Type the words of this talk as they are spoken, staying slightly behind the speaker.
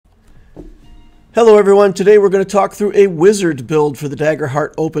Hello everyone, today we're going to talk through a wizard build for the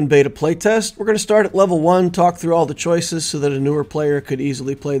Daggerheart open beta playtest. We're going to start at level 1, talk through all the choices so that a newer player could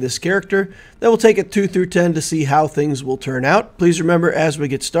easily play this character. Then we'll take it 2 through 10 to see how things will turn out. Please remember as we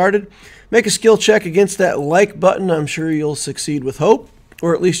get started, make a skill check against that like button. I'm sure you'll succeed with hope,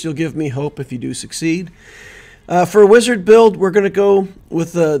 or at least you'll give me hope if you do succeed. For a wizard build, we're going to go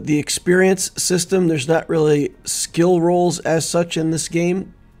with the experience system. There's not really skill rolls as such in this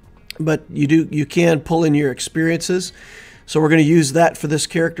game, but you can pull in your experiences. So we're going to use that for this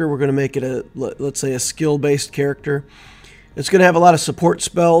character. We're going to make it let's say a skill-based character. It's going to have a lot of support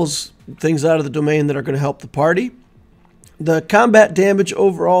spells, things out of the domain that are going to help the party. The combat damage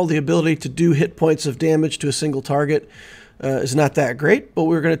overall, the ability to do hit points of damage to a single target, is not that great, but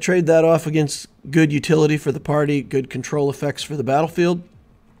we're going to trade that off against good utility for the party, good control effects for the battlefield.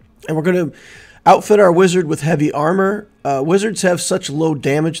 And we're going to outfit our wizard with heavy armor. Wizards have such low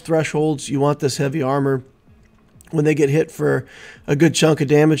damage thresholds. You want this heavy armor. When they get hit for a good chunk of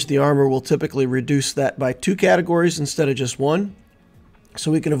damage, the armor will typically reduce that by 2 categories instead of just 1.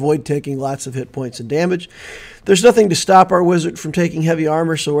 So we can avoid taking lots of hit points and damage. There's nothing to stop our wizard from taking heavy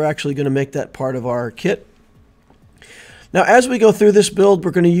armor, so we're actually going to make that part of our kit. Now, as we go through this build,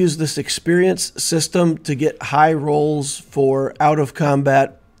 we're going to use this experience system to get high rolls for out of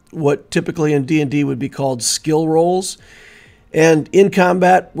combat, what typically in D&D would be called skill rolls. And in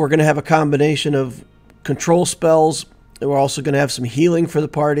combat, we're going to have a combination of control spells, and we're also going to have some healing for the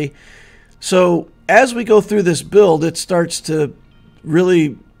party. So as we go through this build, it starts to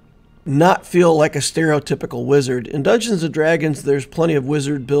really not feel like a stereotypical wizard. In Dungeons & Dragons, there's plenty of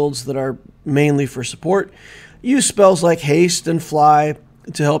wizard builds that are mainly for support. Use spells like haste and fly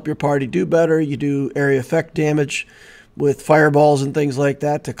to help your party do better. You do area effect damage with fireballs and things like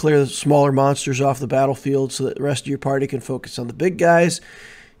that to clear the smaller monsters off the battlefield so that the rest of your party can focus on the big guys.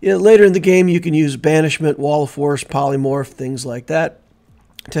 Later in the game, you can use banishment, wall of force, polymorph, things like that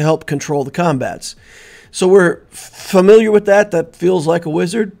to help control the combats. So we're familiar with that. That feels like a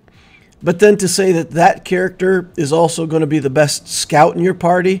wizard. But then to say that that character is also going to be the best scout in your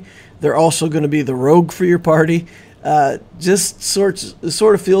party, they're also going to be the rogue for your party, just sort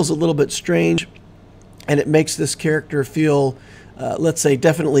of feels a little bit strange. And it makes this character feel, let's say,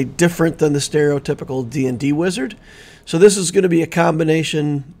 definitely different than the stereotypical D&D wizard. So this is going to be a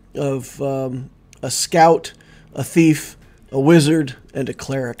combination of a scout, a thief, a wizard, and a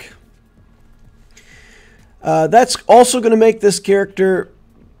cleric. That's also going to make this character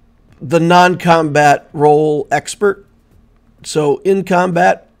the non-combat role expert. So in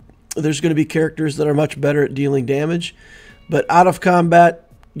combat, there's going to be characters that are much better at dealing damage. But out of combat,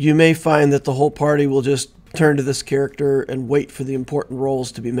 you may find that the whole party will just turn to this character and wait for the important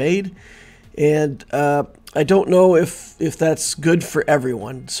rolls to be made. And I don't know if that's good for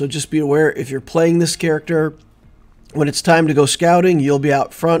everyone. So just be aware, if you're playing this character, when it's time to go scouting, you'll be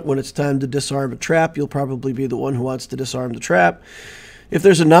out front. When it's time to disarm a trap, you'll probably be the one who wants to disarm the trap. If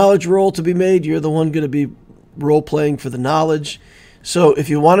there's a knowledge roll to be made, you're the one going to be role-playing for the knowledge. So if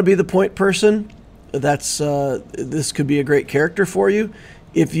you want to be the point person, this could be a great character for you.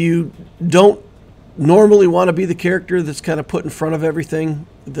 If you don't normally want to be the character that's kind of put in front of everything,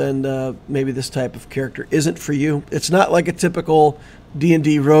 then maybe this type of character isn't for you. It's not like a typical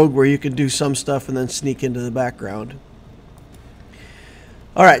D&D rogue where you can do some stuff and then sneak into the background.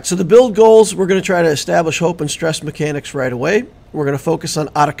 All right, so the build goals, we're going to try to establish hope and stress mechanics right away. We're going to focus on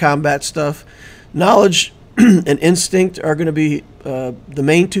out-of-combat stuff. Knowledge and instinct are going to be the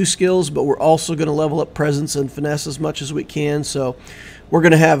main 2 skills, but we're also going to level up presence and finesse as much as we can. So we're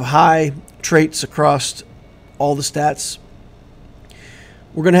going to have high traits across all the stats.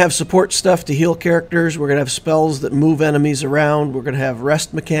 We're going to have support stuff to heal characters. We're going to have spells that move enemies around. We're going to have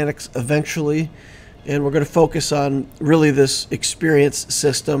rest mechanics eventually. And we're going to focus on really this experience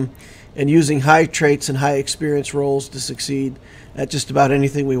system and using high traits and high experience rolls to succeed at just about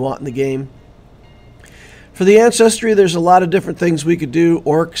anything we want in the game. For the ancestry, there's a lot of different things we could do.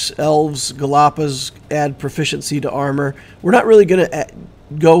 Orcs, elves, Galapas, add proficiency to armor. We're not really going to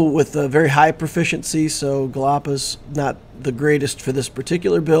go with a very high proficiency, so Galapas not the greatest for this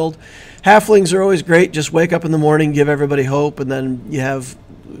particular build. Halflings are always great. Just wake up in the morning, give everybody hope, and then you have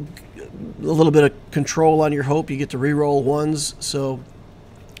a little bit of control on your hope. You get to reroll ones, so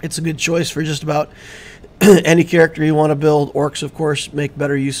it's a good choice for just about any character you want to build. Orcs, of course, make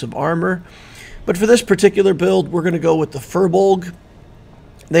better use of armor. But for this particular build, we're going to go with the Furbolg.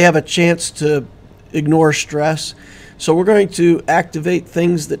 They have a chance to ignore stress. So we're going to activate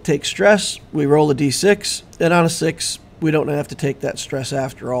things that take stress. We roll a d6, and on a 6, we don't have to take that stress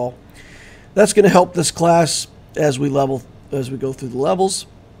after all. That's going to help this class as we go through the levels.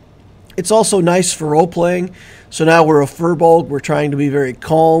 It's also nice for role-playing. So now we're a Firbolg. We're trying to be very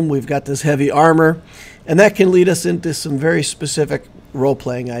calm. We've got this heavy armor. And that can lead us into some very specific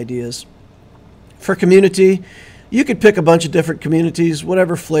role-playing ideas. For community, you could pick a bunch of different communities.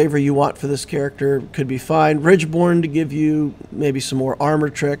 Whatever flavor you want for this character could be fine. Ridgeborn to give you maybe some more armor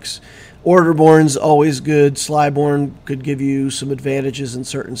tricks. Orderborn's always good. Slyborn could give you some advantages in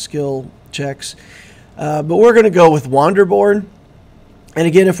certain skill checks. But we're going to go with Wanderborn. And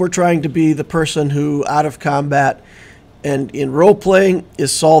again, if we're trying to be the person who, out of combat and in role-playing,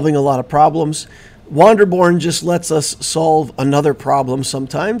 is solving a lot of problems, Wanderborn just lets us solve another problem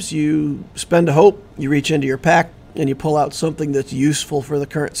sometimes. You spend a hope, you reach into your pack, and you pull out something that's useful for the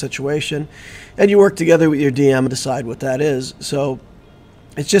current situation, and you work together with your DM and decide what that is. So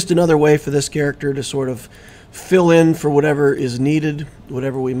it's just another way for this character to sort of fill in for whatever is needed,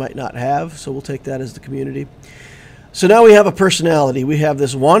 whatever we might not have. So we'll take that as the community. So now we have a personality. We have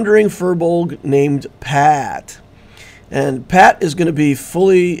this wandering Firbolg named Pat. And Pat is going to be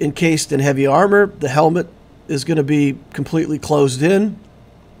fully encased in heavy armor. The helmet is going to be completely closed in.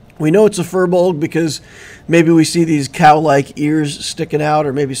 We know it's a Firbolg because maybe we see these cow-like ears sticking out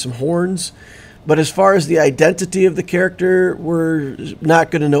or maybe some horns. But as far as the identity of the character, we're not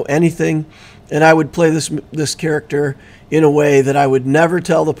going to know anything. And I would play this character in a way that I would never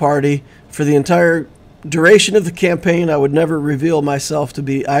tell the party for the entire duration of the campaign. I would never reveal myself to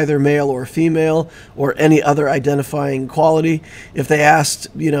be either male or female or any other identifying quality. If they asked,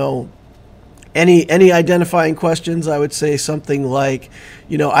 you know, any identifying questions, I would say something like,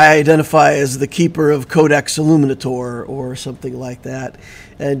 you know, I identify as the keeper of Codex Illuminator or something like that,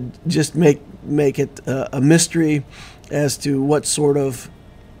 and just make it a mystery as to what sort of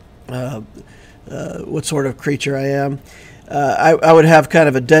creature I am. I would have kind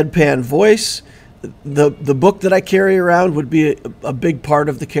of a deadpan voice. The book that I carry around would be a big part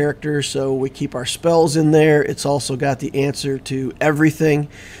of the character, so we keep our spells in there. It's also got the answer to everything.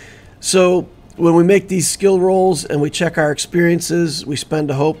 So when we make these skill rolls and we check our experiences, we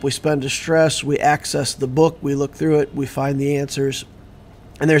spend a hope, we spend a stress, we access the book, we look through it, we find the answers,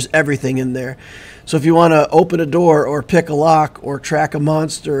 and there's everything in there. So if you want to open a door or pick a lock or track a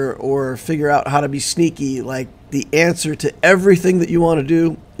monster or figure out how to be sneaky, like, the answer to everything that you want to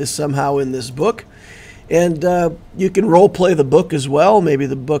do is somehow in this book. And you can role play the book as well. Maybe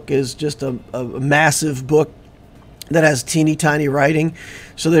the book is just a massive book that has teeny tiny writing.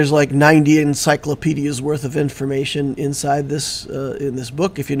 So there's like 90 encyclopedias worth of information inside this in this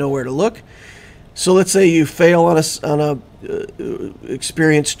book if you know where to look. So let's say you fail on a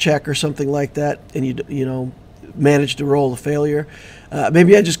experience check or something like that, and you know manage to roll a failure.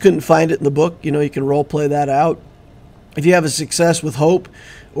 Maybe I just couldn't find it in the book. You know, you can role play that out. If you have a success with hope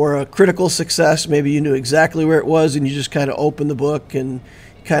or a critical success, maybe you knew exactly where it was and you just kind of open the book and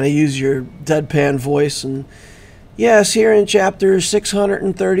kind of use your deadpan voice. And yes, here in chapter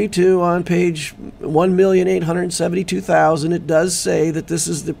 632 on page 1,872,000, it does say that this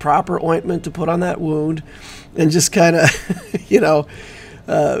is the proper ointment to put on that wound, and just kind of, you know,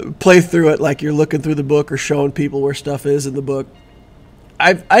 play through it like you're looking through the book or showing people where stuff is in the book.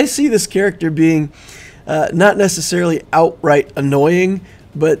 I see this character being not necessarily outright annoying,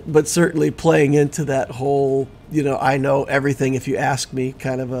 but certainly playing into that whole, you know, I know everything if you ask me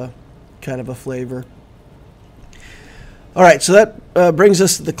kind of a flavor. All right, so that brings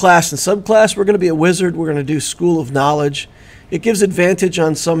us to the class and subclass. We're going to be a wizard. We're going to do School of Knowledge. It gives advantage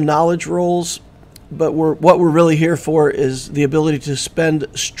on some knowledge rolls, but what we're really here for is the ability to spend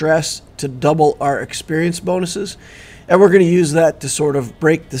stress to double our experience bonuses. And we're going to use that to sort of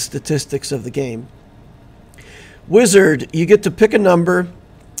break the statistics of the game. Wizard, you get to pick a number,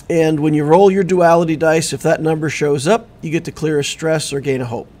 and when you roll your duality dice, if that number shows up, you get to clear a stress or gain a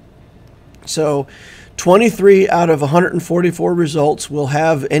hope. So 23 out of 144 results will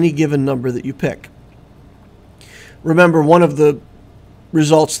have any given number that you pick. Remember, one of the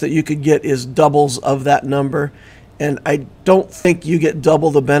results that you could get is doubles of that number, and I don't think you get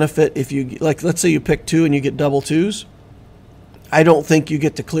double the benefit if you, like, let's say you pick 2 and you get double 2s. I don't think you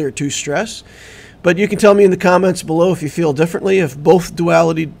get to clear 2 stress, but you can tell me in the comments below if you feel differently. If both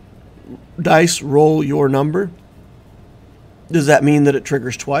duality dice roll your number, does that mean that it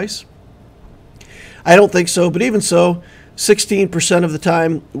triggers twice? I don't think so, but even so, 16% of the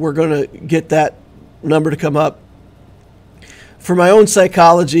time we're going to get that number to come up. For my own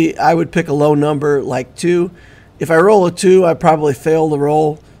psychology, I would pick a low number like 2. If I roll a 2, I probably fail the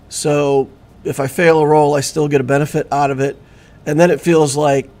roll. So if I fail a roll, I still get a benefit out of it. And then it feels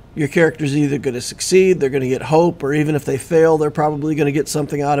like your character's either going to succeed, they're going to get hope, or even if they fail, they're probably going to get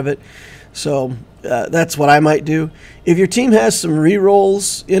something out of it. So That's what I might do. If your team has some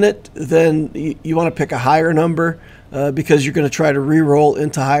re-rolls in it, then you want to pick a higher number because you're going to try to re-roll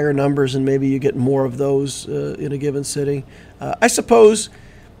into higher numbers, and maybe you get more of those in a given sitting. I suppose,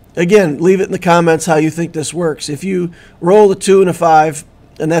 again, leave it in the comments how you think this works. If you roll a 2 and a 5,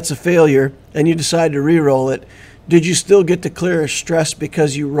 and that's a failure, and you decide to re-roll it, did you still get to clear a stress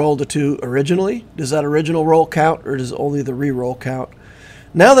because you rolled a 2 originally? Does that original roll count, or does only the re-roll count?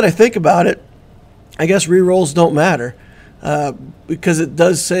 Now that I think about it, I guess re-rolls don't matter because it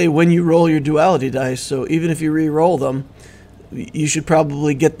does say when you roll your duality dice. So even if you re-roll them, you should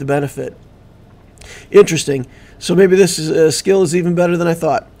probably get the benefit. Interesting. So maybe this skill is even better than I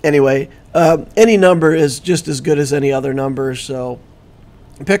thought. Anyway, any number is just as good as any other number. So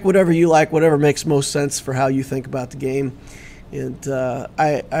pick whatever you like, whatever makes most sense for how you think about the game. And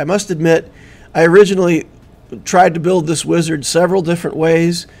I must admit, I originally tried to build this wizard several different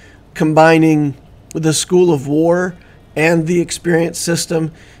ways, combining the School of War and the experience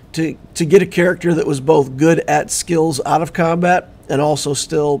system to get a character that was both good at skills out of combat and also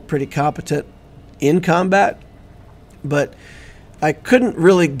still pretty competent in combat. But I couldn't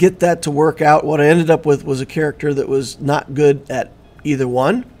really get that to work out. What I ended up with was a character that was not good at either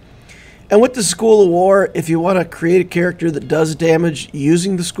one. And with the School of War, if you want to create a character that does damage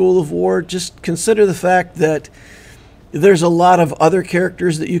using the School of War, just consider the fact that there's a lot of other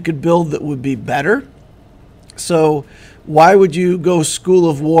characters that you could build that would be better. So why would you go School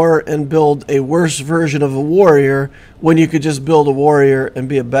of War and build a worse version of a warrior when you could just build a warrior and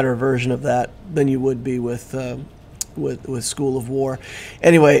be a better version of that than you would be with School of War?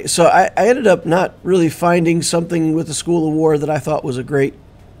 Anyway, so I ended up not really finding something with the School of War that I thought was a great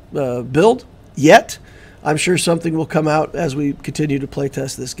build yet. I'm sure something will come out as we continue to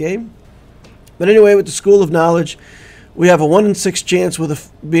playtest this game. But anyway, with the School of Knowledge, we have a 1 in 6 chance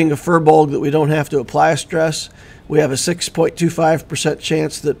with being a Furbolg that we don't have to apply a stress. We have a 6.25%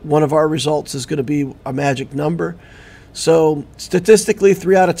 chance that one of our results is going to be a magic number. So statistically,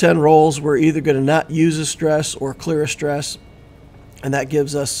 3 out of 10 rolls, we're either going to not use a stress or clear a stress, and that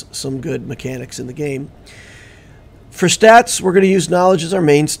gives us some good mechanics in the game. For stats, we're going to use Knowledge as our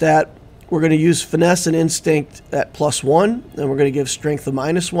main stat. We're going to use Finesse and Instinct at +1, and we're going to give Strength a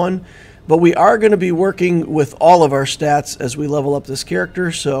 -1. But we are going to be working with all of our stats as we level up this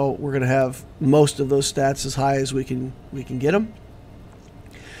character, so we're going to have most of those stats as high as we can get them.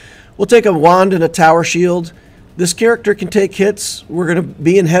 We'll take a Wand and a Tower Shield. This character can take hits. We're going to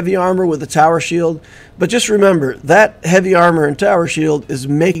be in heavy armor with a Tower Shield, but just remember that heavy armor and Tower Shield is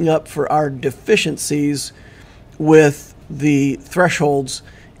making up for our deficiencies with the thresholds.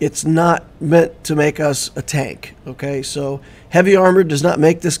 It's not meant to make us a tank, okay? So heavy armor does not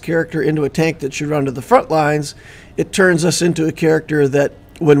make this character into a tank that should run to the front lines. It turns us into a character that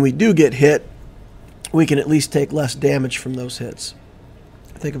when we do get hit, we can at least take less damage from those hits.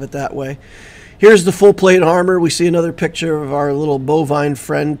 Think of it that way. Here's the full plate armor. We see another picture of our little bovine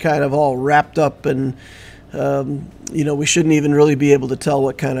friend kind of all wrapped up, and you know, we shouldn't even really be able to tell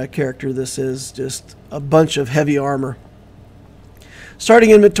what kind of character this is. Just a bunch of heavy armor.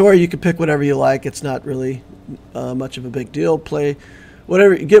 Starting inventory, you can pick whatever you like. It's not really much of a big deal. Play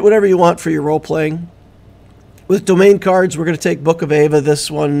whatever, get whatever you want for your role playing. With domain cards, we're going to take Book of Ava. This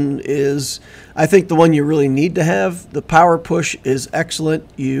one is, I think, the one you really need to have. The power push is excellent.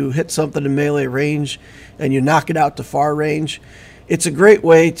 You hit something in melee range and you knock it out to far range. It's a great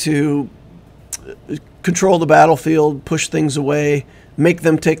way to control the battlefield, push things away, make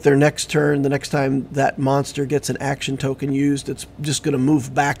them take their next turn. The next time that monster gets an action token used, it's just going to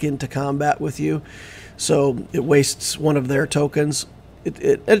move back into combat with you. So it wastes one of their tokens.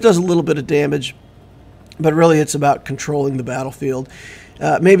 It does a little bit of damage, but really it's about controlling the battlefield.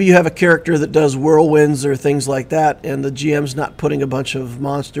 Maybe you have a character that does whirlwinds or things like that, and the GM's not putting a bunch of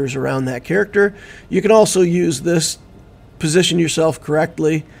monsters around that character. You can also use this, position yourself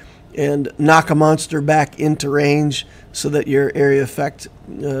correctly, and knock a monster back into range so that your area effect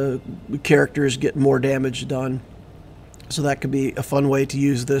characters get more damage done. So that could be a fun way to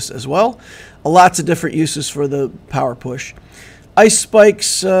use this as well. Lots of different uses for the power push. Ice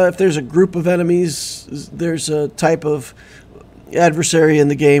spikes, if there's a group of enemies, there's a type of adversary in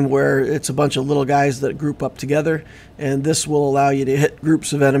the game where it's a bunch of little guys that group up together, and this will allow you to hit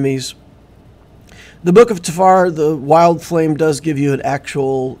groups of enemies. The Book of Tafar, the Wild Flame, does give you an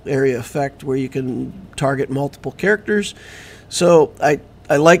actual area effect where you can target multiple characters. So I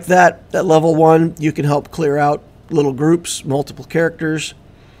like that. At level 1, you can help clear out little groups, multiple characters.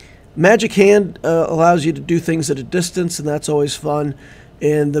 Magic Hand allows you to do things at a distance, and that's always fun.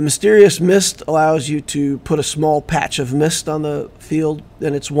 And the Mysterious Mist allows you to put a small patch of mist on the field,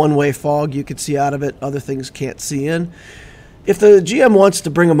 and it's one-way fog. You can see out of it, other things can't see in. If the GM wants to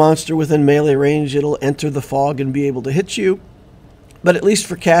bring a monster within melee range, it'll enter the fog and be able to hit you. But at least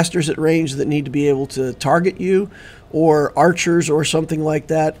for casters at range that need to be able to target you, or archers or something like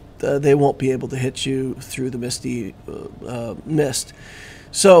that, they won't be able to hit you through the misty mist.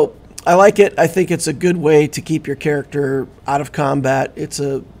 So I like it. I think it's a good way to keep your character out of combat. It's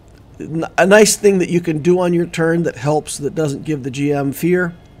a nice thing that you can do on your turn that helps, that doesn't give the GM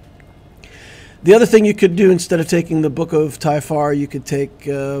fear. The other thing you could do, instead of taking the Book of Typhar, you could take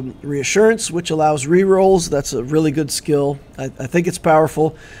Reassurance, which allows rerolls. That's a really good skill. I think it's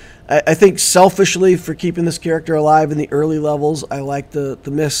powerful. I think selfishly, for keeping this character alive in the early levels, I like the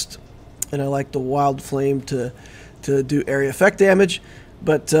Mist, and I like the Wild Flame to do area effect damage.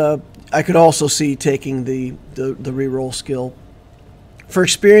 But I could also see taking the reroll skill. For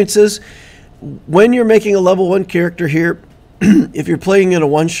experiences, when you're making a level 1 character here, if you're playing in a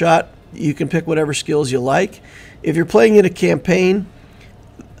one-shot, you can pick whatever skills you like. If you're playing in a campaign,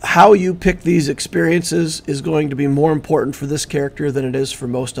 how you pick these experiences is going to be more important for this character than it is for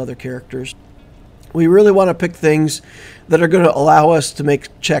most other characters. We really want to pick things that are going to allow us to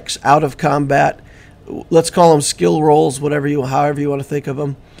make checks out of combat. Let's call them skill rolls, however you want to think of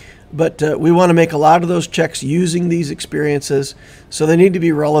them. But we want to make a lot of those checks using these experiences, so they need to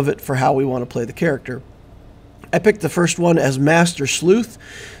be relevant for how we want to play the character. I picked the first one as Master Sleuth,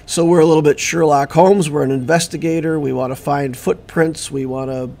 so we're a little bit Sherlock Holmes. We're an investigator. We want to find footprints. We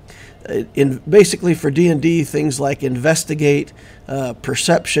want to, basically for D&D, things like investigate,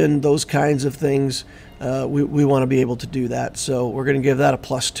 perception, those kinds of things. We want to be able to do that, so we're going to give that a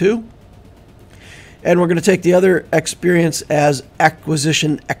 +2. And we're going to take the other experience as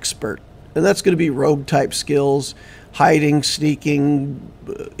Acquisition Expert. And that's going to be rogue-type skills, hiding, sneaking,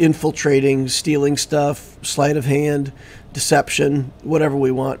 infiltrating, stealing stuff, sleight of hand, deception, whatever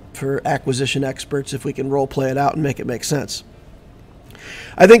we want for Acquisition Experts, if we can role-play it out and make it make sense.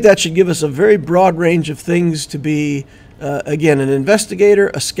 I think that should give us a very broad range of things to be, again, an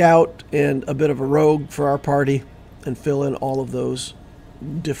investigator, a scout, and a bit of a rogue for our party, and fill in all of those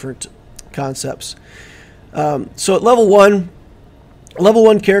different concepts. So at level 1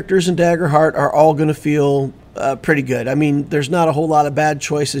 characters in Daggerheart are all going to feel pretty good. I mean, there's not a whole lot of bad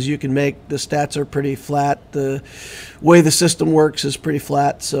choices you can make. The stats are pretty flat. The way the system works is pretty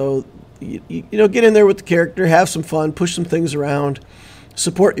flat. So, you know, get in there with the character, have some fun, push some things around,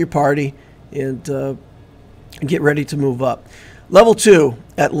 support your party, and get ready to move up. Level 2.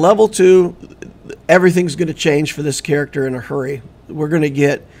 At level 2, everything's going to change for this character in a hurry. We're going to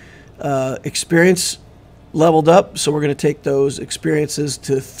get experience leveled up, so we're going to take those experiences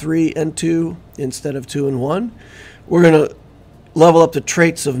to 3 and 2 instead of 2 and 1. We're going to level up the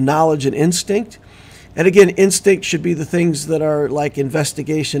traits of knowledge and instinct. And again, instinct should be the things that are like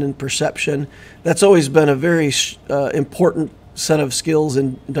investigation and perception. That's always been a very important set of skills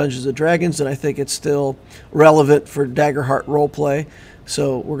in Dungeons & Dragons, and I think it's still relevant for Daggerheart roleplay.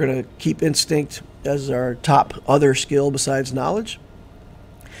 So we're going to keep instinct as our top other skill besides knowledge.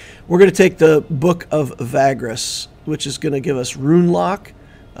 We're going to take the Book of Vagris, which is going to give us Rune Lock,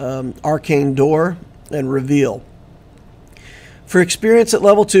 Arcane Door, and Reveal. For experience at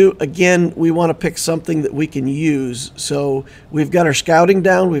level 2, again, we want to pick something that we can use. So we've got our scouting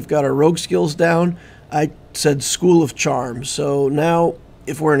down, we've got our rogue skills down. I said School of Charm. So now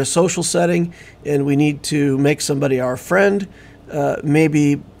if we're in a social setting and we need to make somebody our friend,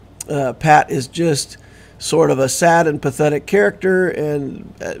 maybe Pat is just sort of a sad and pathetic character,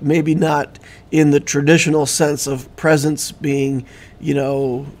 and maybe not in the traditional sense of presence being, you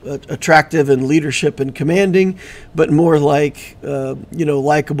know, attractive and leadership and commanding, but more like, you know,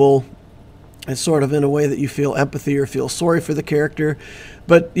 likable, and sort of in a way that you feel empathy or feel sorry for the character.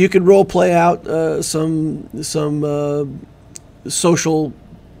 But you could role play out some social,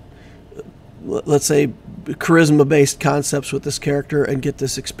 let's say, charisma-based concepts with this character and get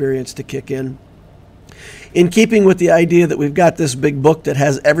this experience to kick in. In keeping with the idea that we've got this big book that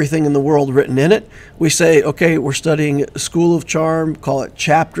has everything in the world written in it, we say, okay, we're studying School of Charm, call it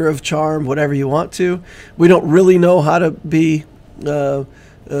Chapter of Charm, whatever you want to. We don't really know how to be,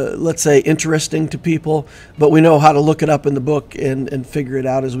 let's say, interesting to people, but we know how to look it up in the book and figure it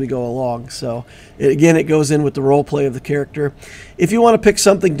out as we go along. So, again, it goes in with the role play of the character. If you want to pick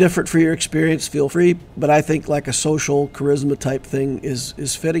something different for your experience, feel free, but I think like a social charisma type thing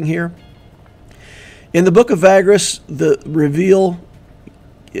is fitting here. In the Book of Vagris, the reveal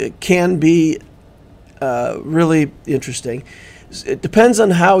can be really interesting. It depends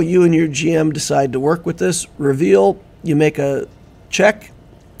on how you and your GM decide to work with this. Reveal, you make a check,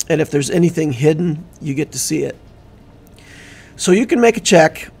 and if there's anything hidden, you get to see it. So you can make a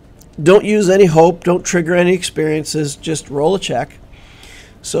check. Don't use any hope. Don't trigger any experiences. Just roll a check.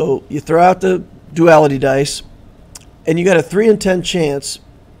 So you throw out the duality dice, and you got a 3 in 10 chance.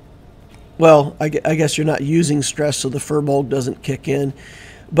 Well, I guess you're not using stress, so the Firbolg doesn't kick in.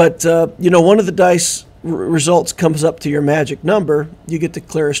 But, one of the dice results comes up to your magic number. You get to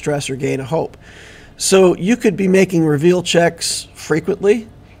clear a stress or gain a hope. So you could be making reveal checks frequently,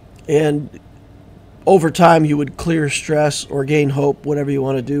 and over time you would clear stress or gain hope, whatever you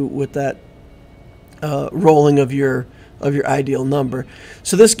want to do with that rolling of your ideal number.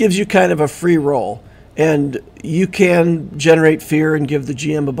 So this gives you kind of a free roll, and you can generate fear and give the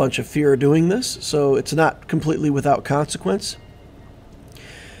GM a bunch of fear doing this, so it's not completely without consequence.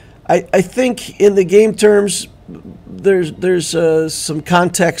 I think in the game terms, there's some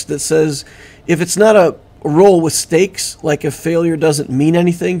context that says if it's not a roll with stakes, like if failure doesn't mean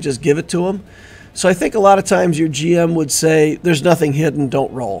anything, just give it to them. So I think a lot of times your GM would say, there's nothing hidden,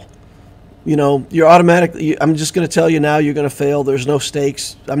 don't roll. You're automatically, I'm just going to tell you now you're going to fail. There's no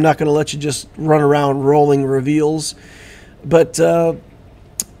stakes. I'm not going to let you just run around rolling reveals. But,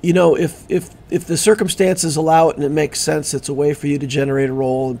 if the circumstances allow it and it makes sense, it's a way for you to generate a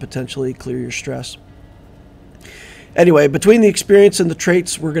roll and potentially clear your stress. Anyway, between the experience and the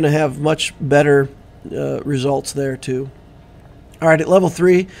traits, we're going to have much better results there too. All right, at level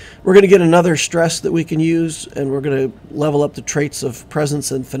 3, we're going to get another stress that we can use, and we're going to level up the traits of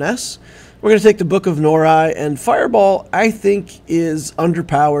presence and finesse. We're going to take the Book of Norai, and Fireball, I think, is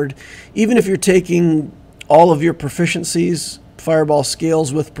underpowered. Even if you're taking all of your proficiencies, Fireball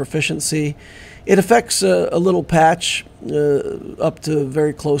scales with proficiency. It affects a little patch up to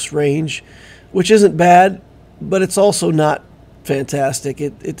very close range, which isn't bad, but it's also not fantastic.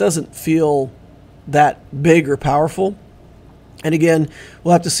 It doesn't feel that big or powerful. And again,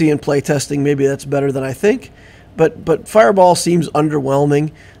 we'll have to see in playtesting. Maybe that's better than I think. But Fireball seems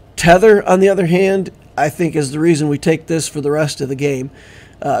underwhelming. Tether, on the other hand, I think is the reason we take this for the rest of the game.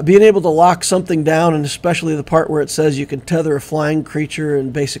 Being able to lock something down, and especially the part where it says you can tether a flying creature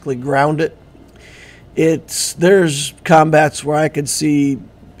and basically ground it. There's combats where I could see,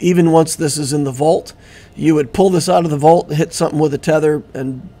 even once this is in the vault, you would pull this out of the vault, hit something with a tether,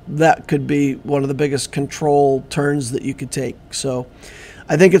 and that could be one of the biggest control turns that you could take. So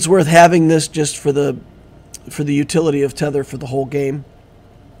I think it's worth having this just for the utility of tether for the whole game.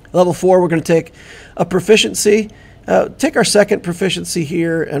 Level 4, we're going to take a proficiency. Take our second proficiency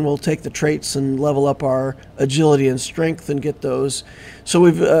here, and we'll take the traits and level up our agility and strength and get those. So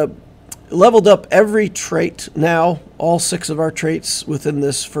we've leveled up every trait now, all 6 of our traits within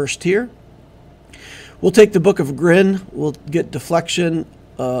this first tier. We'll take the Book of Grin. We'll get deflection,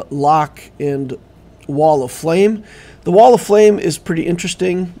 lock, and Wall of Flame. The Wall of Flame is pretty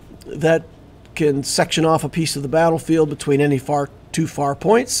interesting. That can section off a piece of the battlefield between any two far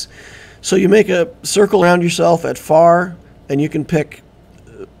points. So you make a circle around yourself at far, and you can pick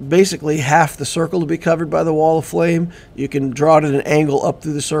basically half the circle to be covered by the Wall of Flame. You can draw it at an angle up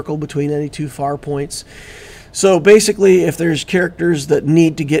through the circle between any 2 far points. So basically, if there's characters that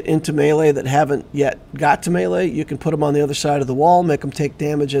need to get into melee that haven't yet got to melee, you can put them on the other side of the wall, make them take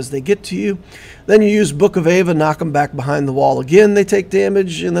damage as they get to you. Then you use Book of Ava, knock them back behind the wall again, they take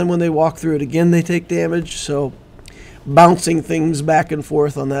damage, and then when they walk through it again, they take damage. So bouncing things back and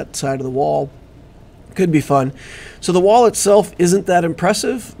forth on that side of the wall could be fun. So the wall itself isn't that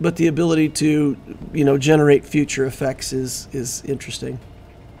impressive, but the ability to, generate future effects is interesting.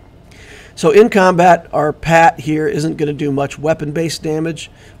 So in combat, our Pat here isn't going to do much weapon-based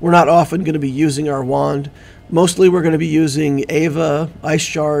damage. We're not often going to be using our wand. Mostly we're going to be using Ava, Ice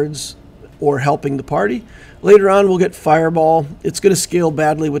Shards, or helping the party. Later on, we'll get Fireball. It's going to scale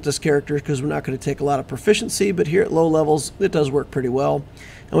badly with this character because we're not going to take a lot of proficiency, but here at low levels, it does work pretty well.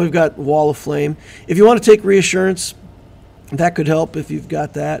 And we've got Wall of Flame. If you want to take Reassurance, that could help if you've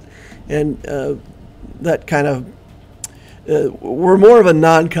got that. And that kind of... we're more of a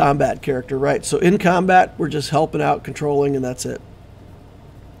non-combat character, right? So in combat, we're just helping out, controlling, and that's it.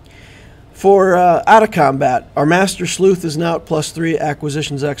 For out of combat, our Master Sleuth is now at +3,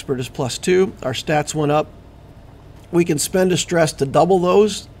 Acquisitions Expert is +2. Our stats went up. We can spend a stress to double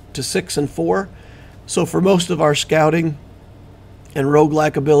those to 6 and 4. So for most of our scouting and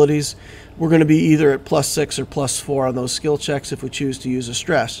roguelike abilities, we're going to be either at +6 or +4 on those skill checks if we choose to use a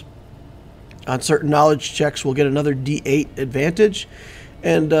stress. On certain knowledge checks, we'll get another D8 advantage.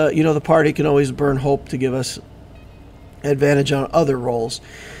 And, the party can always burn hope to give us advantage on other rolls.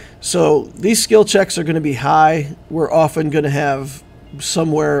 So these skill checks are going to be high. We're often going to have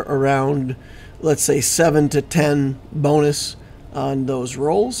somewhere around, let's say, 7 to 10 bonus on those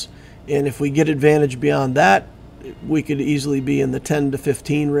rolls. And if we get advantage beyond that, we could easily be in the 10 to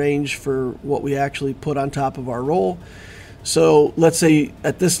 15 range for what we actually put on top of our roll. So let's say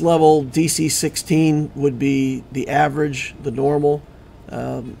at this level, DC 16 would be the average, the normal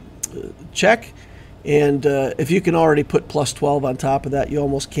check. And if you can already put plus 12 on top of that, you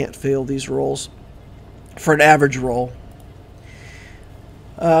almost can't fail these rolls for an average roll.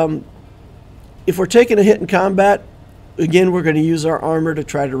 If we're taking a hit in combat, again, we're going to use our armor to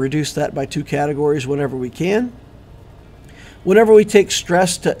try to reduce that by 2 categories whenever we can. Whenever we take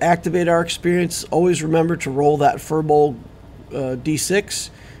stress to activate our experience, always remember to roll that Firbolg D6,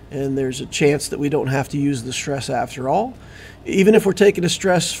 and there's a chance that we don't have to use the stress after all. Even if we're taking a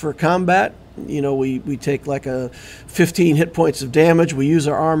stress for combat, you know, we take like a 15 hit points of damage, we use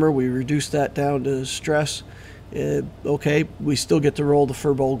our armor, we reduce that down to stress. Okay, we still get to roll the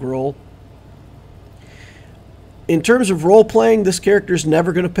Firbolg roll. In terms of role-playing, this character is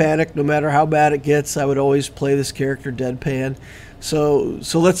never going to panic, no matter how bad it gets. I would always play this character deadpan. So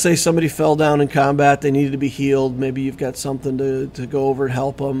let's say somebody fell down in combat, they needed to be healed. Maybe you've got something to go over and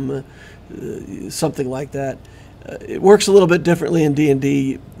help them, something like that. It works a little bit differently in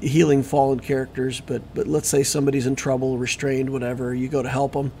D&D, healing fallen characters, but let's say somebody's in trouble, restrained, whatever, you go to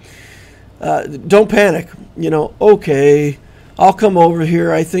help them. Don't panic. You know, okay, I'll come over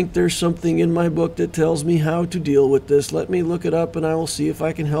here. I think there's something in my book that tells me how to deal with this. Let me look it up, and I will see if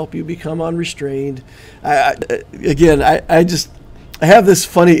I can help you become unrestrained. I have this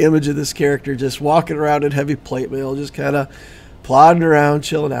funny image of this character just walking around in heavy plate mail, just kind of plodding around,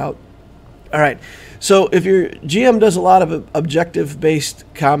 chilling out. All right, so if your GM does a lot of objective-based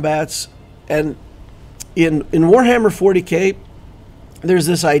combats, and in Warhammer 40K, there's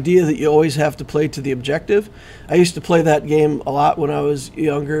this idea that you always have to play to the objective. I used to play that game a lot when I was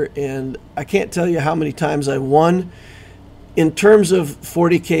younger, and I can't tell you how many times I won. In terms of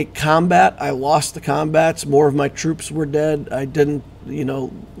 40K combat, I lost the combats. More of my troops were dead. I didn't, you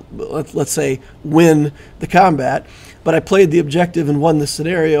know, let's say win the combat, but I played the objective and won the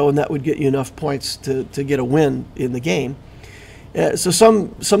scenario, and that would get you enough points to get a win in the game. So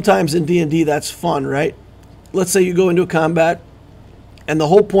sometimes in D&D that's fun, right? Let's say you go into a combat, and the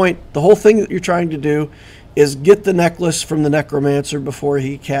whole thing that you're trying to do is get the necklace from the necromancer before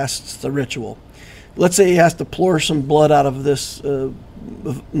he casts the ritual. Let's say he has to pour some blood out of this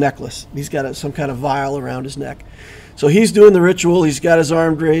necklace. He's got some kind of vial around his neck. So he's doing the ritual. He's got his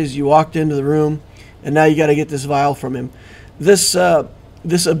arm raised. You walked into the room, and now you got to get this vial from him. This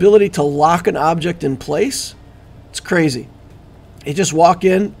ability to lock an object in place, it's crazy. You just walk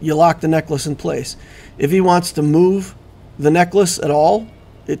in, you lock the necklace in place. If he wants to move the necklace at all,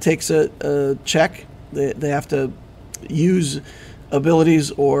 it takes a check. They have to use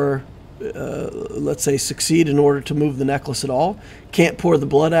abilities or let's say succeed in order to move the necklace at all. Can't pour the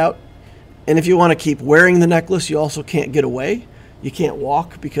blood out. And if you want to keep wearing the necklace, you also can't get away. You can't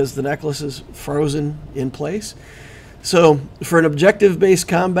walk because the necklace is frozen in place. So for an objective-based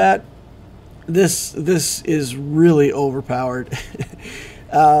combat, this is really overpowered.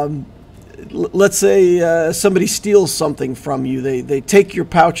 Let's say somebody steals something from you. They take your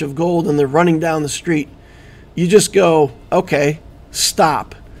pouch of gold and they're running down the street. You just go, okay,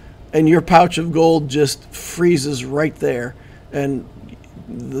 stop. And your pouch of gold just freezes right there. And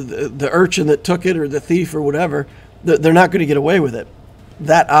the urchin that took it or the thief or whatever, they're not going to get away with it.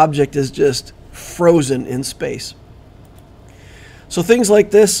 That object is just frozen in space. So things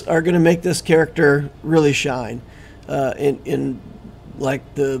like this are going to make this character really shine. In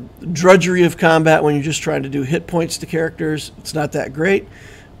like the drudgery of combat, when you're just trying to do hit points to characters, it's not that great.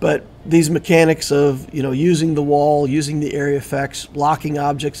 But these mechanics of, you know, using the wall, using the area effects, locking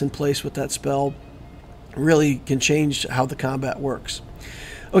objects in place with that spell really can change how the combat works.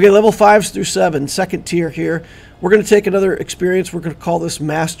 Okay, level 5s through 7, second tier here. We're going to take another experience. We're going to call this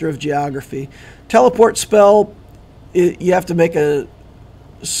Master of Geography. Teleport spell, you have to make a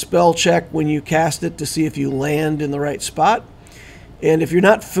spell check when you cast it to see if you land in the right spot. And if you're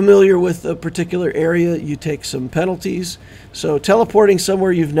not familiar with a particular area, you take some penalties. So teleporting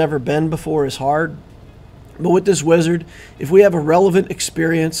somewhere you've never been before is hard. But with this wizard, if we have a relevant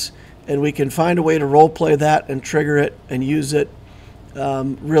experience and we can find a way to roleplay that and trigger it and use it,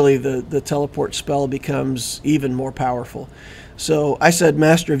 really the teleport spell becomes even more powerful. So I said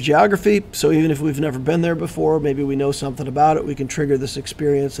Master of Geography, so even if we've never been there before, maybe we know something about it, we can trigger this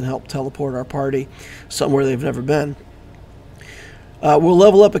experience and help teleport our party somewhere they've never been. We'll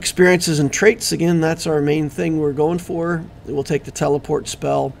level up experiences and traits. Again, that's our main thing we're going for. We'll take the teleport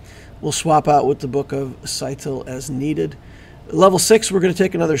spell. We'll swap out with the Book of Scythiel as needed. Level 6, we're going to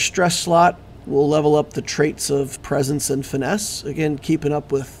take another stress slot. we'll level up the traits of presence and finesse. Again, keeping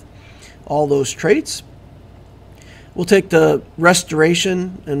up with all those traits. We'll take the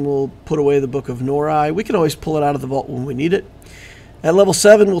restoration and we'll put away the Book of Norai. We can always pull it out of the vault when we need it. At level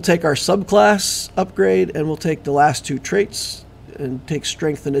 7, we'll take our subclass upgrade and we'll take the last 2 traits and take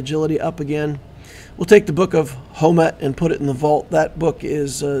strength and agility up again. We'll take the Book of Homet and put it in the vault. That book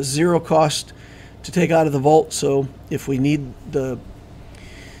is 0 cost to take out of the vault, so if we need the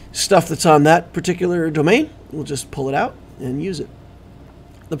stuff that's on that particular domain, we'll just pull it out and use it.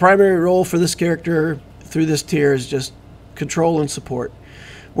 The primary role for this character through this tier is just control and support.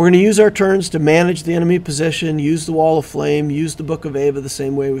 We're going to use our turns to manage the enemy position, use the Wall of Flame, use the Book of Ava the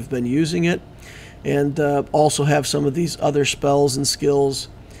same way we've been using it, and also have some of these other spells and skills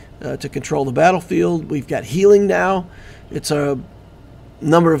to control the battlefield. We've got healing now. It's a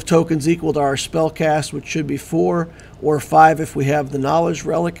number of tokens equal to our spell cast, which should be 4 or 5 if we have the knowledge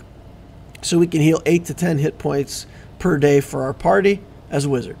relic. So we can heal 8 to 10 hit points per day for our party as a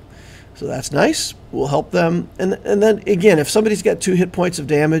wizard. So that's nice. We'll help them. And then again, if somebody's got 2 hit points of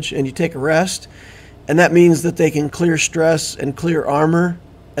damage and you take a rest, and that means that they can clear stress and clear armor,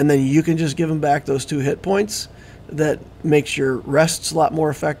 and then you can just give them back those 2 hit points, that makes your rests a lot more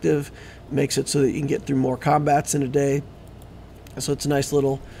effective, makes it so that you can get through more combats in a day. So it's a nice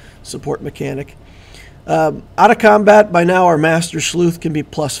little support mechanic. Out of combat, by now our Master Sleuth can be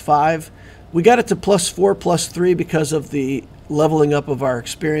 +5. We got it to +4, +3 because of the leveling up of our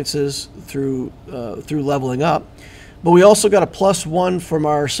experiences through leveling up. But we also got a +1 from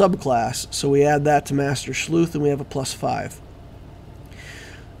our subclass, so we add that to Master Sleuth and we have a +5.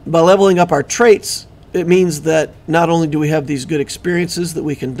 By leveling up our traits, it means that not only do we have these good experiences that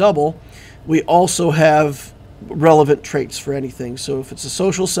we can double, we also have relevant traits for anything. So if it's a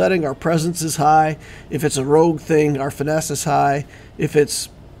social setting, our presence is high. If it's a rogue thing, our finesse is high. If it's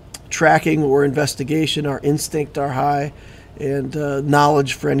tracking or investigation, our instinct are high. And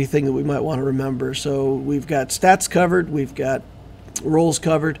knowledge for anything that we might want to remember. So we've got stats covered, we've got rolls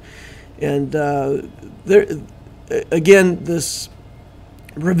covered, and again, this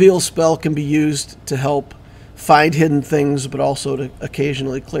reveal spell can be used to help find hidden things, but also to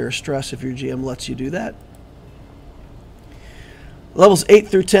occasionally clear stress if your GM lets you do that. Levels 8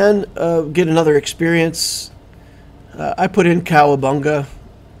 through 10 get another experience. I put in Cowabunga.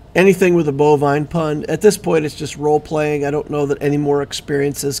 Anything with a bovine pun. At this point, it's just role-playing. I don't know that any more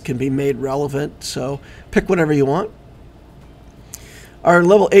experiences can be made relevant, so pick whatever you want. Our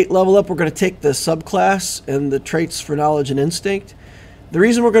level 8 level up, we're going to take the subclass and the traits for knowledge and instinct. The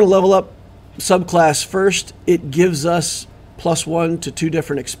reason we're going to level up subclass first, it gives us +1 to 2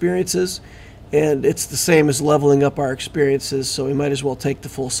 different experiences, and it's the same as leveling up our experiences, so we might as well take the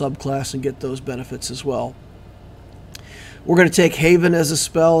full subclass and get those benefits as well. We're going to take Haven as a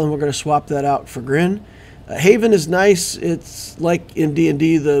spell, and we're going to swap that out for Grin. Haven is nice. It's like in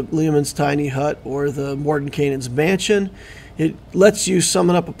D&D, the Leomund's Tiny Hut or the Mordenkainen's Mansion. It lets you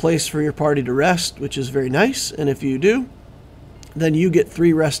summon up a place for your party to rest, which is very nice. And if you do, then you get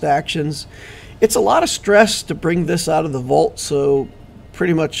 3 rest actions. It's a lot of stress to bring this out of the vault, so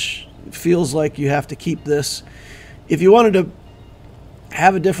pretty much feels like you have to keep this. If you wanted to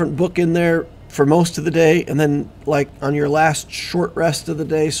have a different book in there for most of the day, and then like on your last short rest of the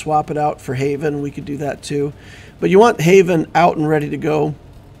day, swap it out for Haven, we could do that too. But you want Haven out and ready to go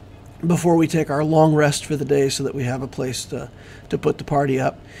before we take our long rest for the day, so that we have a place to put the party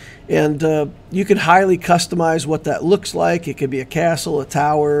up. And you can highly customize what that looks like. It could be a castle, a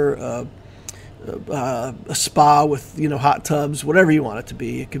tower, a spa with, you know, hot tubs, whatever you want it to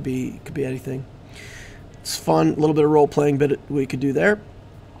be. It could be anything. It's fun, a little bit of role-playing bit we could do there.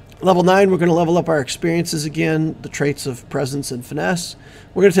 Level 9, we're going to level up our experiences again, the traits of presence and finesse.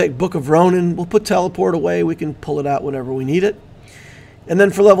 We're going to take Book of Ronin. We'll put Teleport away. We can pull it out whenever we need it. And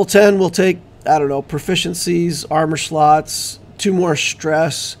then for level 10, we'll take, I don't know, proficiencies, armor slots, 2 more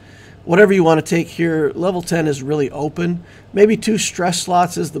stress, whatever you want to take here. Level 10 is really open. Maybe 2 stress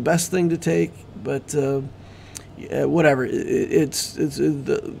slots is the best thing to take, but whatever. You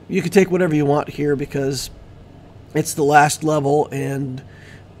can take whatever you want here because it's the last level and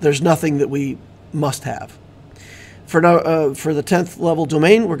there's nothing that we must have. For the 10th level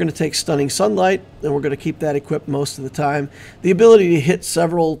domain, we're going to take Stunning Sunlight, and we're going to keep that equipped most of the time. The ability to hit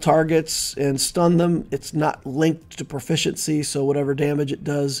several targets and stun them, it's not linked to proficiency, so whatever damage it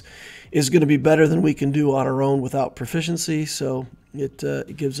does is going to be better than we can do on our own without proficiency, so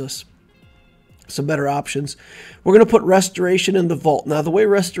it gives us some better options. We're going to put Restoration in the vault. Now, the way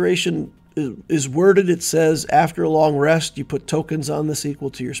Restoration is worded, it says after a long rest, you put tokens on this equal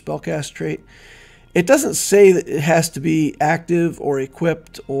to your spellcast trait. It doesn't say that it has to be active or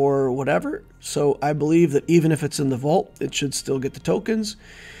equipped or whatever, so I believe that even if it's in the vault, it should still get the tokens.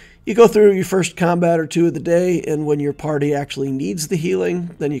 You go through your first combat or two of the day, and when your party actually needs the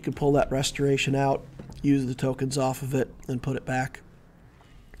healing, then you can pull that restoration out, use the tokens off of it, and put it back.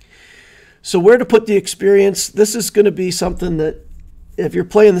 So where to put the experience? This is going to be something that, if you're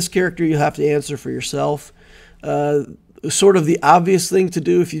playing this character, you have to answer for yourself. Sort of the obvious thing to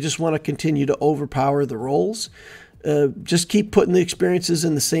do if you just want to continue to overpower the rolls. Just keep putting the experiences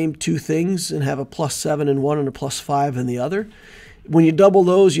in the same two things and have a +7 in one and a +5 in the other. When you double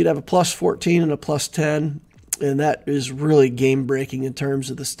those, you'd have a +14 and a +10, and that is really game-breaking in terms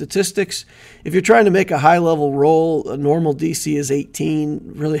of the statistics. If you're trying to make a high-level roll, a normal DC is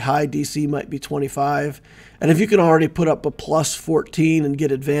 18, really high DC might be 25, and if you can already put up a +14 and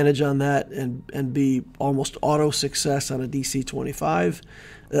get advantage on that and be almost auto success on a DC 25,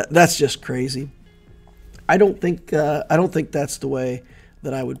 that's just crazy. I don't think that's the way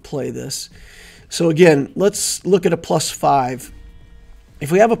that I would play this. So again, let's look at a +5.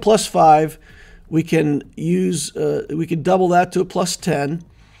 If we have a +5, we can use we could double that to a +10.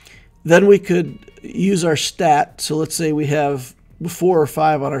 Then we could use our stat. So let's say we have 4 or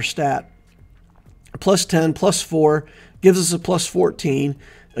 5 on our stat. +10 +4 gives us a +14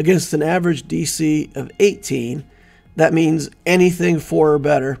 against an average DC of 18. That means anything 4 or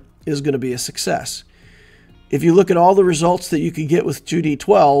better is going to be a success. If you look at all the results that you could get with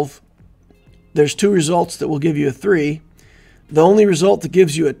 2d12, there's 2 results that will give you a 3. The only result that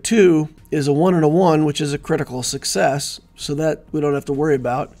gives you a 2 is a 1 and a 1, which is a critical success, so that we don't have to worry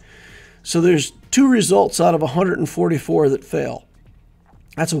about. So there's 2 results out of 144 that fail.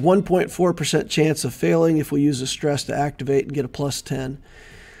 That's a 1.4% chance of failing if we use a stress to activate and get a +10.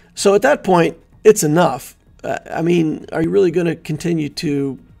 So at that point, it's enough. I mean, are you really going to continue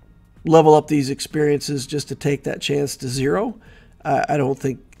to level up these experiences just to take that chance to 0? I don't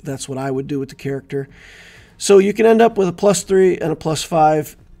think that's what I would do with the character. So you can end up with a +3 and a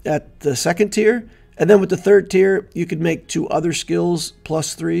 +5 at the second tier. And then with the third tier, you could make 2 other skills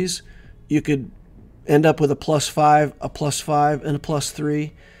 +3s. You could end up with a +5, a +5, and a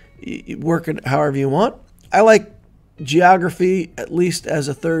 +3. You work it however you want. I like geography, at least as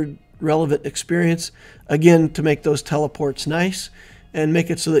a third relevant experience, again, to make those teleports nice and make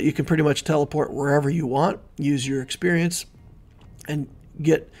it so that you can pretty much teleport wherever you want, use your experience, and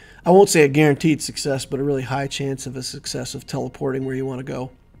get, I won't say a guaranteed success, but a really high chance of a success of teleporting where you want to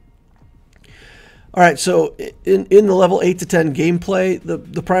go. All right, so in the level 8 to 10 gameplay,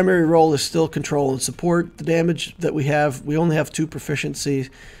 the primary role is still control and support. The damage that we have, we only have 2 proficiencies,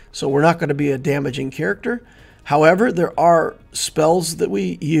 so we're not going to be a damaging character. However, there are spells that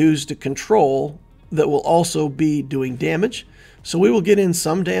we use to control that will also be doing damage. So we will get in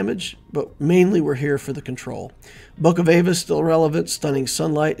some damage, but mainly we're here for the control. Book of Ava is still relevant. Stunning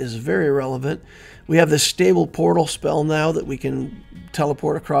Sunlight is very relevant. We have this stable portal spell now that we can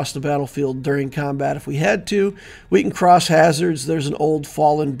teleport across the battlefield during combat if we had to. We can cross hazards. There's an old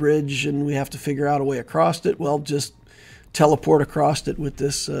fallen bridge and we have to figure out a way across it. Well, just teleport across it with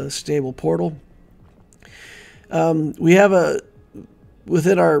this stable portal. We have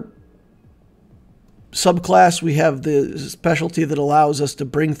within our subclass, we have the specialty that allows us to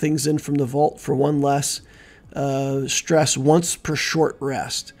bring things in from the vault for 1 less stress once per short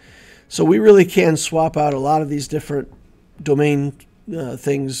rest. So we really can swap out a lot of these different domain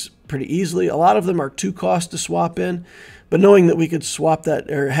things pretty easily. A lot of them are 2 cost to swap in, but knowing that we could swap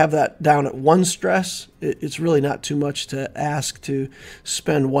that or have that down at 1 stress, it's really not too much to ask to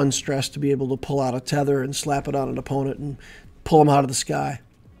spend 1 stress to be able to pull out a tether and slap it on an opponent and pull them out of the sky.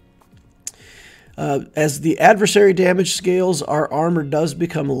 As the adversary damage scales, our armor does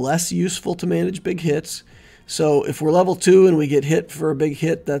become less useful to manage big hits. So if we're level 2 and we get hit for a big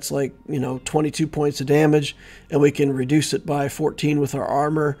hit, that's like, 22 points of damage, and we can reduce it by 14 with our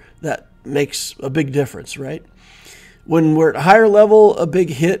armor, that makes a big difference, right? When we're at a higher level, a big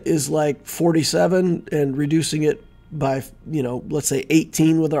hit is like 47, and reducing it by, let's say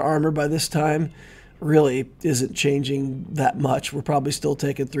 18 with our armor by this time really isn't changing that much. We're probably still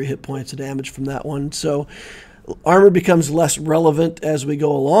taking 3 hit points of damage from that one. So armor becomes less relevant as we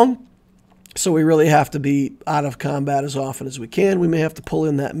go along. So we really have to be out of combat as often as we can. We may have to pull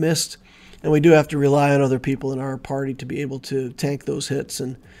in that mist, and we do have to rely on other people in our party to be able to tank those hits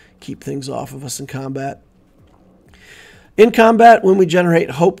and keep things off of us in combat. In combat, when we generate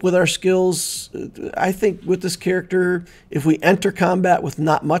hope with our skills, I think with this character, if we enter combat with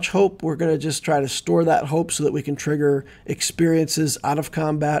not much hope, we're going to just try to store that hope so that we can trigger experiences out of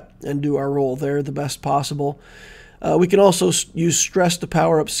combat and do our role there the best possible. We can also use stress to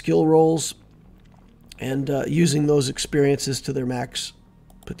power up skill rolls. and using those experiences to their max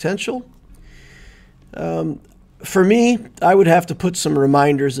potential. For me, I would have to put some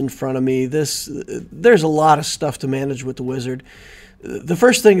reminders in front of me. There's a lot of stuff to manage with the wizard. The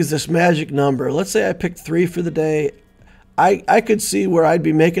first thing is this magic number. Let's say I picked 3 for the day. I could see where I'd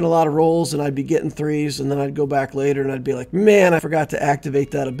be making a lot of rolls and I'd be getting 3s, and then I'd go back later and I'd be like, man, I forgot to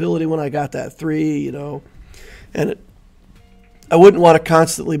activate that ability when I got that 3, you know. And I wouldn't want to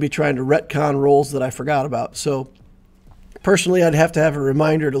constantly be trying to retcon rolls that I forgot about. So personally, I'd have to have a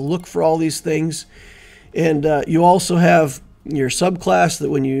reminder to look for all these things. And you also have your subclass that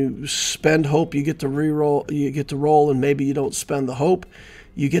when you spend hope, you get to reroll, you get to roll, and maybe you don't spend the hope.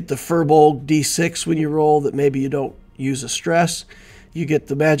 You get the Firbolg D6 when you roll that maybe you don't use a stress. You get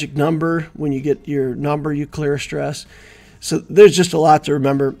the magic number. When you get your number, you clear a stress. So there's just a lot to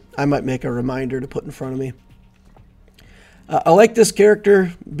remember. I might make a reminder to put in front of me. I like this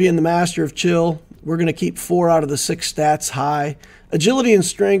character being the master of chill. We're going to keep 4 out of the 6 stats high. Agility and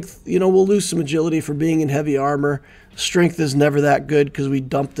strength, you know, we'll lose some agility for being in heavy armor. Strength is never that good because we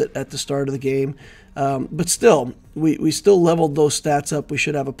dumped it at the start of the game. But still, we still leveled those stats up. We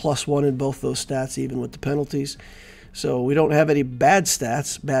should have a +1 in both those stats, even with the penalties. So we don't have any bad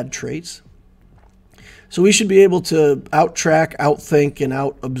stats, bad traits. So we should be able to out-track, out-think, and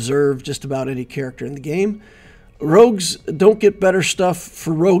out-observe just about any character in the game. Rogues don't get better stuff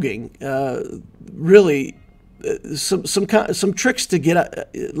for roguing. Really, some tricks to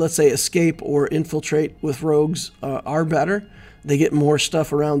get, let's say, escape or infiltrate with rogues are better. They get more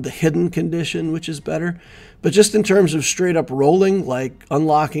stuff around the hidden condition, which is better. But just in terms of straight up rolling, like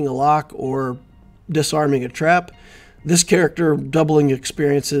unlocking a lock or disarming a trap, this character doubling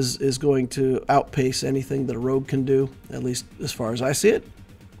experiences is going to outpace anything that a rogue can do, at least as far as I see it.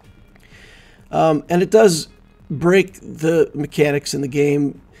 And it does break the mechanics in the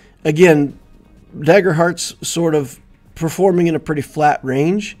game. Again, Daggerheart's sort of performing in a pretty flat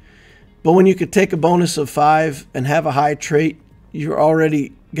range, but when you could take a bonus of 5 and have a high trait, you're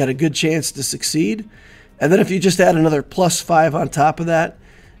already got a good chance to succeed. And then if you just add another +5 on top of that,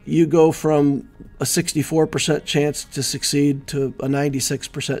 you go from a 64% chance to succeed to a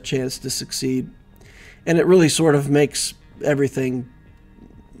 96% chance to succeed. And it really sort of makes everything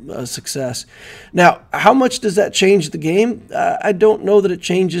a success. Now, how much does that change the game? I don't know that it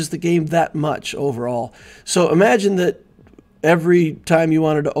changes the game that much overall. So imagine that every time you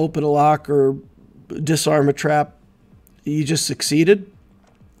wanted to open a lock or disarm a trap, you just succeeded.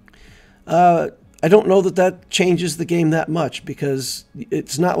 I don't know that that changes the game that much, because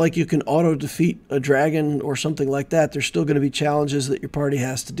it's not like you can auto-defeat a dragon or something like that. There's still going to be challenges that your party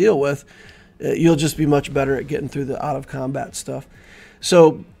has to deal with. You'll just be much better at getting through the out-of-combat stuff.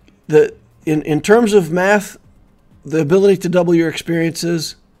 So in terms of math, the ability to double your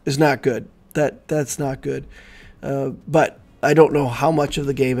experiences is not good. That's not good. But I don't know how much of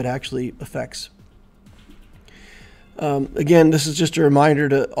the game it actually affects. Again, this is just a reminder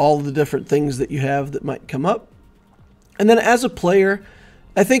to all the different things that you have that might come up. And then as a player,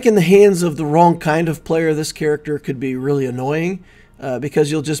 I think in the hands of the wrong kind of player, this character could be really annoying, because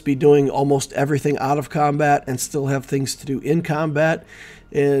you'll just be doing almost everything out of combat and still have things to do in combat.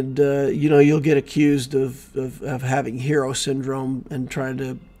 And, you know, you'll get accused of having hero syndrome and trying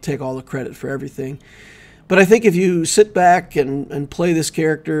to take all the credit for everything. But I think if you sit back and play this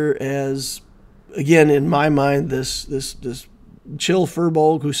character as, again, in my mind, this chill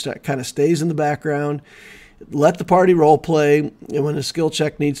Firbolg who kind of stays in the background, let the party role play, and when a skill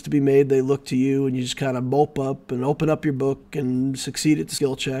check needs to be made, they look to you, and you just kind of mope up and open up your book and succeed at the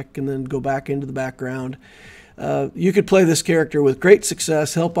skill check and then go back into the background. You could play this character with great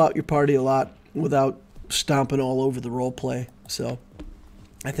success, help out your party a lot without stomping all over the role play. So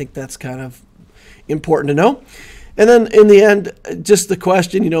I think that's kind of important to know. And then in the end, just the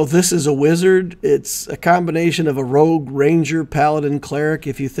question, you know, this is a wizard. It's a combination of a rogue, ranger, paladin, cleric,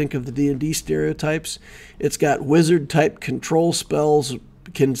 if you think of the D&D stereotypes. It's got wizard-type control spells,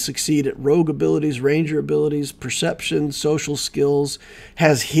 can succeed at rogue abilities, ranger abilities, perception, social skills,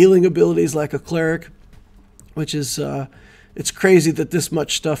 has healing abilities like a cleric, which is, it's crazy that this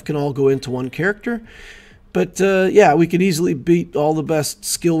much stuff can all go into one character. But yeah, we could easily beat all the best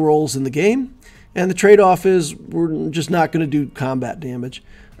skill rolls in the game. And the trade-off is we're just not going to do combat damage.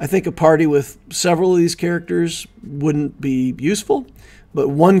 I think a party with several of these characters wouldn't be useful, but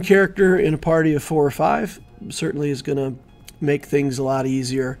one character in a party of 4 or 5 certainly is going to make things a lot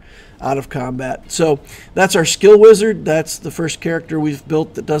easier out of combat. So that's our skill wizard. That's the first character we've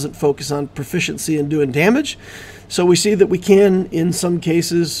built that doesn't focus on proficiency and doing damage. So we see that we can, in some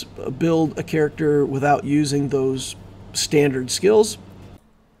cases, build a character without using those standard skills.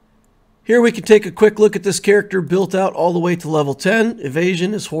 Here we can take a quick look at this character built out all the way to level 10.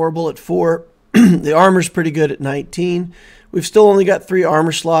 Evasion is horrible at 4. The armor's pretty good at 19. We've still only got 3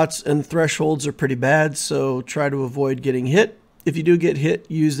 armor slots, and the thresholds are pretty bad, so try to avoid getting hit. If you do get hit,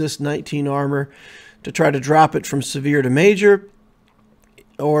 use this 19 armor to try to drop it from severe to major,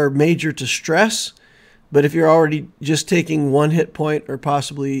 or major to stress. But if you're already just taking 1 hit point, or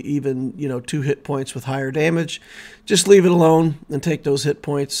possibly even 2 hit points with higher damage, just leave it alone and take those hit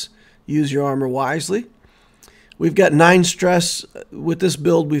points. Use your armor wisely. We've got 9 stress. With this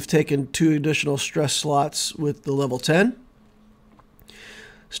build, we've taken 2 additional stress slots with the level 10.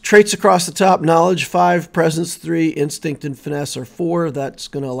 Traits across the top: knowledge 5, presence 3, instinct and finesse are 4. That's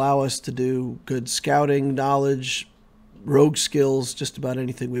going to allow us to do good scouting, knowledge, rogue skills, just about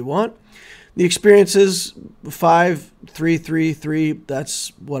anything we want. The experiences: 5, 3, 3, 3.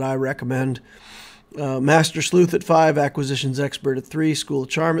 That's what I recommend. Master Sleuth at 5, Acquisitions Expert at 3, School of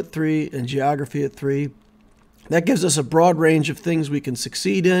Charm at 3, and Geography at 3. That gives us a broad range of things we can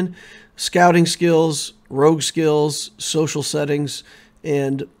succeed in: scouting skills, rogue skills, social settings,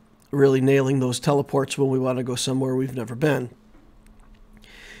 and really nailing those teleports when we want to go somewhere we've never been.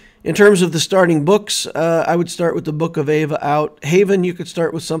 In terms of the starting books, I would start with the Book of Ava out. Haven, you could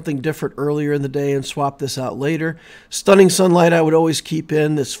start with something different earlier in the day and swap this out later. Stunning Sunlight, I would always keep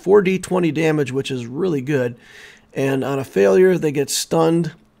in. This 4d20 damage, which is really good. And on a failure, they get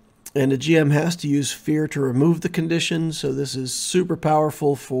stunned, and the GM has to use Fear to remove the condition. So this is super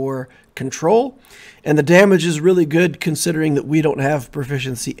powerful for control. And the damage is really good considering that we don't have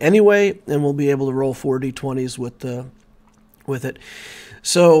proficiency anyway, and we'll be able to roll 4d20s with it.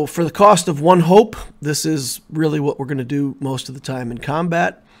 So for the cost of 1 hope, this is really what we're going to do most of the time in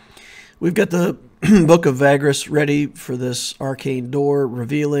combat. We've got the Book of Vagris ready for this arcane door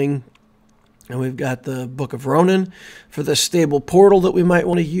revealing. And we've got the Book of Ronin for the stable portal that we might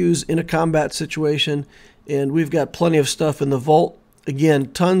want to use in a combat situation. And we've got plenty of stuff in the vault.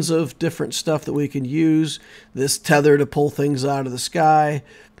 Again, tons of different stuff that we can use. This tether to pull things out of the sky.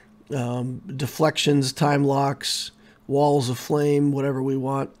 Deflections, time locks, walls of flame, whatever we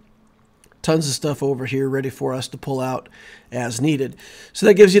want. Tons of stuff over here ready for us to pull out as needed. So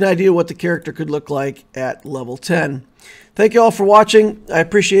that gives you an idea what the character could look like at level 10. Thank you all for watching. I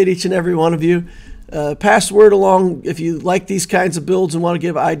appreciate each and every one of you. Pass the word along if you like these kinds of builds and want to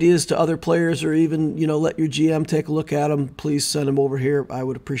give ideas to other players, or even let your GM take a look at them. Please send them over here. I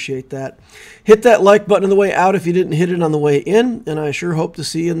would appreciate that. Hit that like button on the way out if you didn't hit it on the way in, and I sure hope to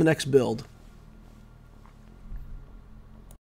see you in the next build.